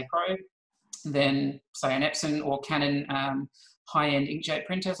i1 Display Pro. Then say an Epson or Canon high-end inkjet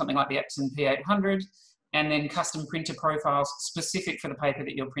printer, something like the Epson P800, and then custom printer profiles specific for the paper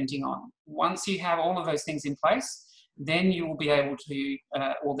that you're printing on. Once you have all of those things in place, then you will be able to,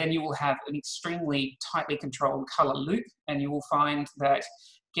 or then you will have an extremely tightly controlled color loop, and you will find that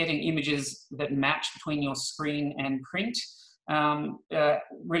getting images that match between your screen and print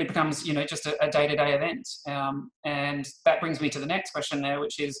really becomes, just a day-to-day event. And that brings me to the next question there,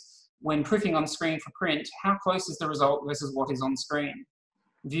 which is, when proofing on screen for print, how close is the result versus what is on screen?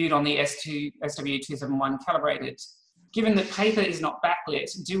 Viewed on the SW271 calibrated. Given that paper is not backlit,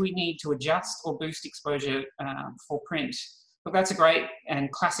 do we need to adjust or boost exposure for print? Look, that's a great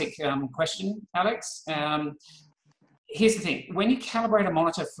and classic question, Alex. Here's the thing: when you calibrate a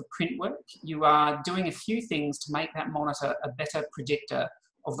monitor for print work, you are doing a few things to make that monitor a better predictor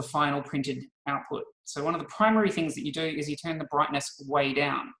of the final printed output. So one of the primary things that you do is you turn the brightness way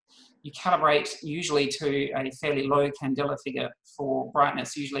down. You calibrate usually to a fairly low candela figure for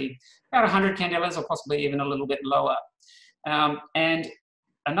brightness, usually about 100 candelas or possibly even a little bit lower. And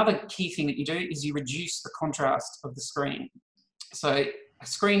another key thing that you do is you reduce the contrast of the screen. So a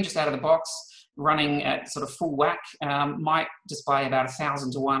screen just out of the box, running at sort of full whack, might display about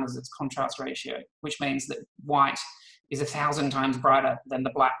 1,000 to 1 as its contrast ratio, which means that white is 1,000 times brighter than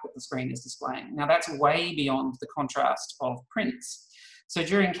the black that the screen is displaying. Now that's way beyond the contrast of prints. So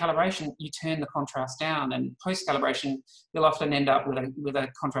during calibration, you turn the contrast down, and post-calibration, you'll often end up with a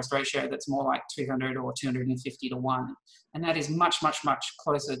contrast ratio that's more like 200 or 250 to 1. And that is much, much, much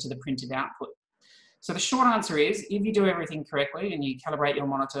closer to the printed output. So the short answer is, if you do everything correctly and you calibrate your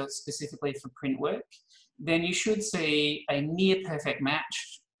monitor specifically for print work, then you should see a near perfect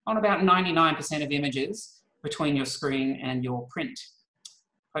match on about 99% of images between your screen and your print.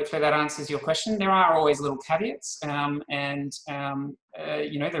 Hopefully that answers your question. There are always little caveats, there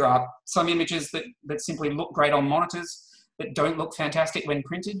are some images that simply look great on monitors that don't look fantastic when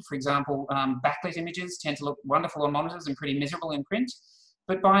printed. For example, backlit images tend to look wonderful on monitors and pretty miserable in print.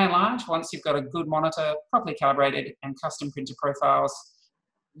 But by and large, once you've got a good monitor, properly calibrated and custom printed profiles,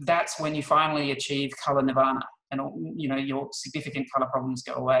 that's when you finally achieve color nirvana, and your significant color problems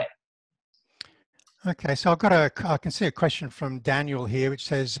go away. Okay, so I can see a question from Daniel here, which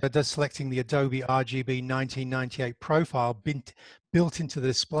says, does selecting the Adobe RGB 1998 profile built into the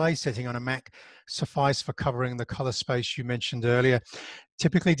display setting on a Mac suffice for covering the color space you mentioned earlier?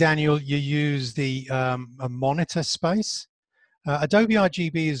 Typically, Daniel, you use the a monitor space. Adobe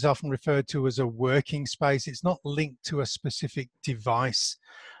RGB is often referred to as a working space. It's not linked to a specific device.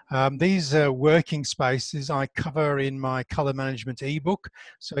 These working spaces I cover in my color management ebook,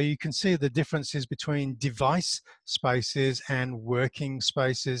 so you can see the differences between device spaces and working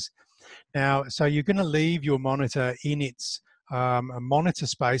spaces. Now, so you're going to leave your monitor in its monitor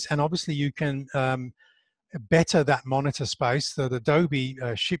space, and obviously you can better that monitor space that Adobe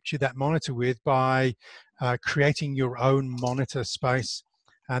shipped you that monitor with by creating your own monitor space.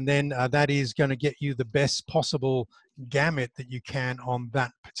 And then that is going to get you the best possible gamut that you can on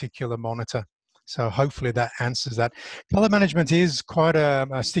that particular monitor. So hopefully that answers that. Color management is quite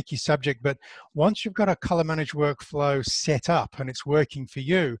a sticky subject, but once you've got a color managed workflow set up and it's working for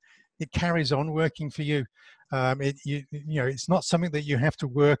you, it carries on working for you. It's not something that you have to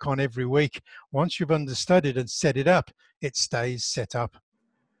work on every week. Once you've understood it and set it up, it stays set up.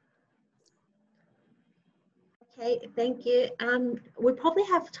 Okay, thank you. We probably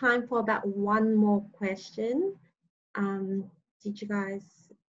have time for about one more question. Did you guys?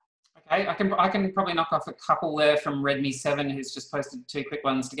 Okay, I can probably knock off a couple there from Redmi 7, who's just posted 2 quick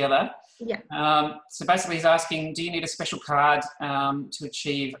ones together. Yeah. So basically he's asking, do you need a special card to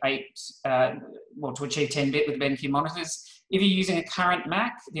achieve to achieve 10-bit with BenQ monitors. If you're using a current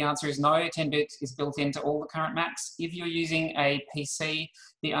Mac, the answer is no. 10-bit is built into all the current Macs. If you're using a PC,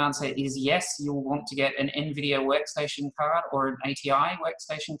 the answer is yes. You'll want to get an NVIDIA workstation card or an ATI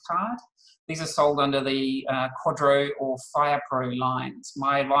workstation card. These are sold under the Quadro or FirePro lines.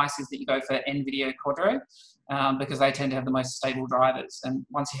 My advice is that you go for NVIDIA Quadro because they tend to have the most stable drivers. And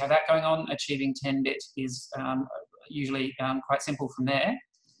once you have that going on, achieving 10-bit is usually quite simple from there.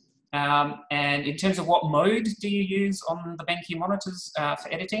 And in terms of what mode do you use on the BenQ monitors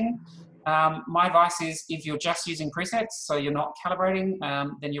for editing, my advice is if you're just using presets, so you're not calibrating,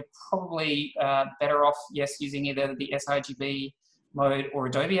 then you're probably better off, yes, using either the sRGB mode or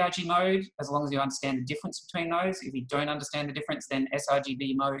Adobe RG mode, as long as you understand the difference between those. If you don't understand the difference, then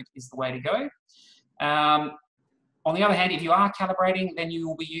sRGB mode is the way to go. On the other hand, if you are calibrating, then you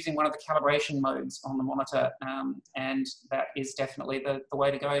will be using one of the calibration modes on the monitor, and that is definitely the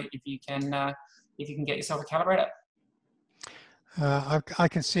way to go if you can get yourself a calibrator. I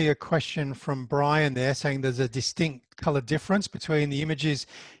can see a question from Brian there saying there's a distinct color difference between the images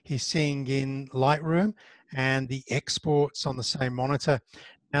he's seeing in Lightroom and the exports on the same monitor.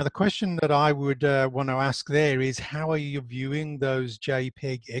 Now, the question that I would want to ask there is, how are you viewing those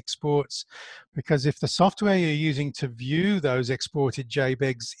JPEG exports? Because if the software you're using to view those exported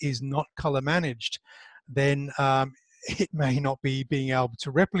JPEGs is not color managed, then it may not be being able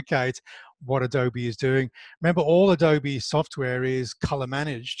to replicate what Adobe is doing. Remember, all Adobe software is color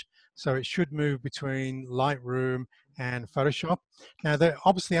managed, so it should move between Lightroom and Photoshop. Now,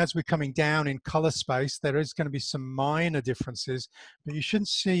 obviously, as we're coming down in color space, there is going to be some minor differences, but you shouldn't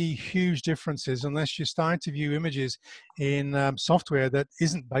see huge differences unless you're starting to view images in software that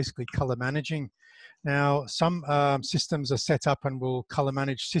isn't basically color managing. Now, some systems are set up and will color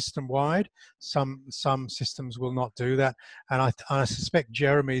manage system-wide. Some systems will not do that. And I suspect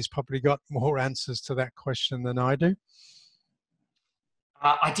Jeremy's probably got more answers to that question than I do.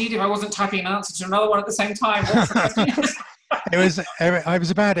 I did if I wasn't typing an answer to another one at the same time. What was the question? It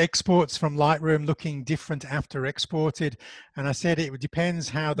was about exports from Lightroom looking different after exported, and I said it depends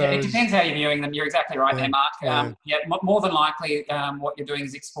how those. Yeah, it depends how you're viewing them. You're exactly right there, Mark. Yeah. More than likely, what you're doing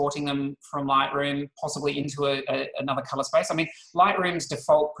is exporting them from Lightroom, possibly into another color space. I mean, Lightroom's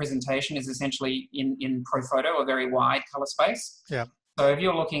default presentation is essentially in ProPhoto, a very wide color space. Yeah. So if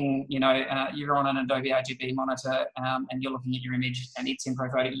you're looking, you're on an Adobe RGB monitor and you're looking at your image and it's in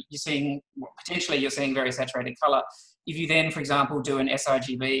ProPhoto, potentially you're seeing very saturated color. If you then, for example, do an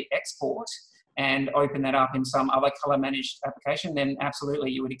sRGB export and open that up in some other color managed application, then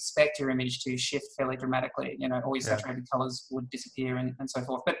absolutely you would expect your image to shift fairly dramatically. All your saturated colors would disappear and so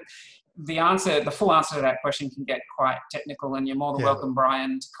forth. But the full answer to that question can get quite technical, and you're more than welcome,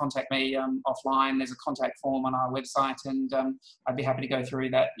 Brian, to contact me offline. There's a contact form on our website, and I'd be happy to go through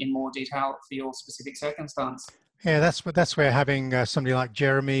that in more detail for your specific circumstance. Yeah, that's where having somebody like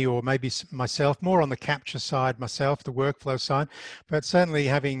Jeremy, or maybe myself, more on the capture side myself, the workflow side, but certainly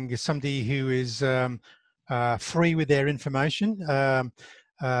having somebody who is free with their information.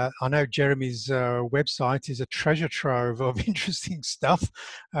 I know Jeremy's website is a treasure trove of interesting stuff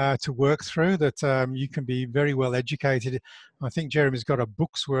to work through, that you can be very well educated. I think Jeremy's got a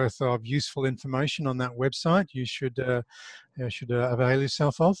book's worth of useful information on that website. You should avail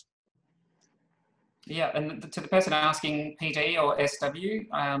yourself of. Yeah, and to the person asking PD or SW,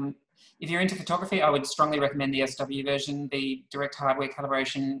 if you're into photography, I would strongly recommend the SW version. The direct hardware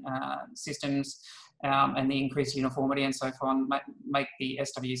calibration systems and the increased uniformity and so on make the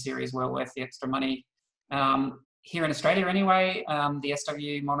SW series well worth the extra money. Here in Australia anyway, the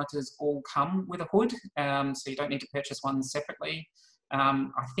SW monitors all come with a hood, so you don't need to purchase one separately.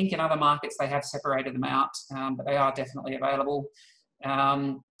 I think in other markets they have separated them out, but they are definitely available.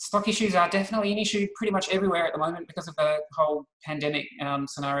 Stock issues are definitely an issue pretty much everywhere at the moment because of the whole pandemic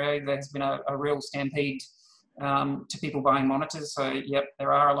scenario. There's been a real stampede to people buying monitors. So, yep,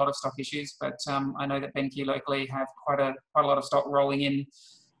 there are a lot of stock issues, but I know that BenQ locally have quite a lot of stock rolling in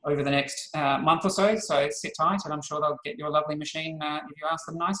over the next month or so. So sit tight, and I'm sure they'll get you a lovely machine if you ask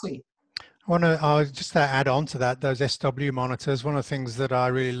them nicely. I'll just add on to that, those SW monitors. One of the things that I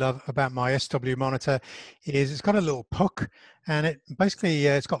really love about my SW monitor is it's got a little puck, and it basically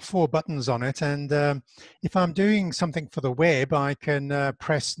it's got 4 buttons on it. And if I'm doing something for the web, I can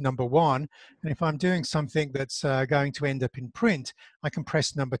press number 1. And if I'm doing something that's going to end up in print, I can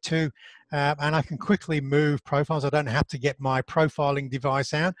press number 2. And I can quickly move profiles. I don't have to get my profiling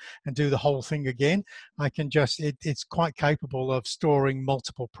device out and do the whole thing again. I can just, it's quite capable of storing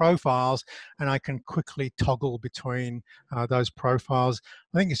multiple profiles, and I can quickly toggle between those profiles.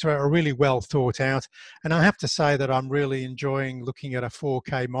 I think it's a really well thought out. And I have to say that I'm really enjoying enjoying looking at a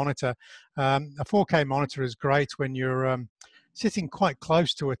 4K monitor. A 4K monitor is great when you're sitting quite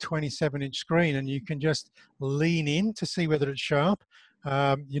close to a 27-inch screen and you can just lean in to see whether it's sharp.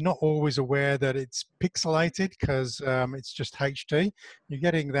 You're not always aware that it's pixelated because it's just HD. You're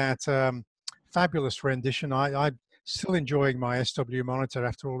getting that fabulous rendition. I'm still enjoying my SW monitor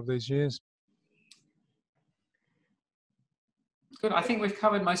after all of these years. Good. I think we've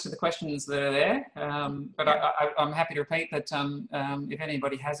covered most of the questions that are there, but I'm happy to repeat that if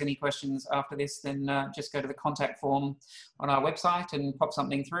anybody has any questions after this, then just go to the contact form on our website and pop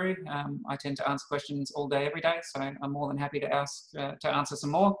something through. I tend to answer questions all day, every day, so I'm more than happy to answer some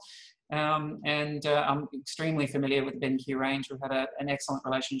more. I'm extremely familiar with the BenQ range. We've had an excellent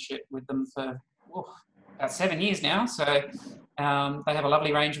relationship with them for about 7 years now, so they have a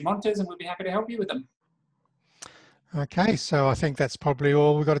lovely range of monitors and we'd be happy to help you with them. Okay, so I think that's probably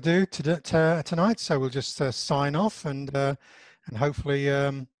all we've got to do tonight. So we'll just sign off and hopefully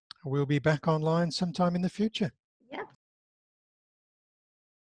we'll be back online sometime in the future.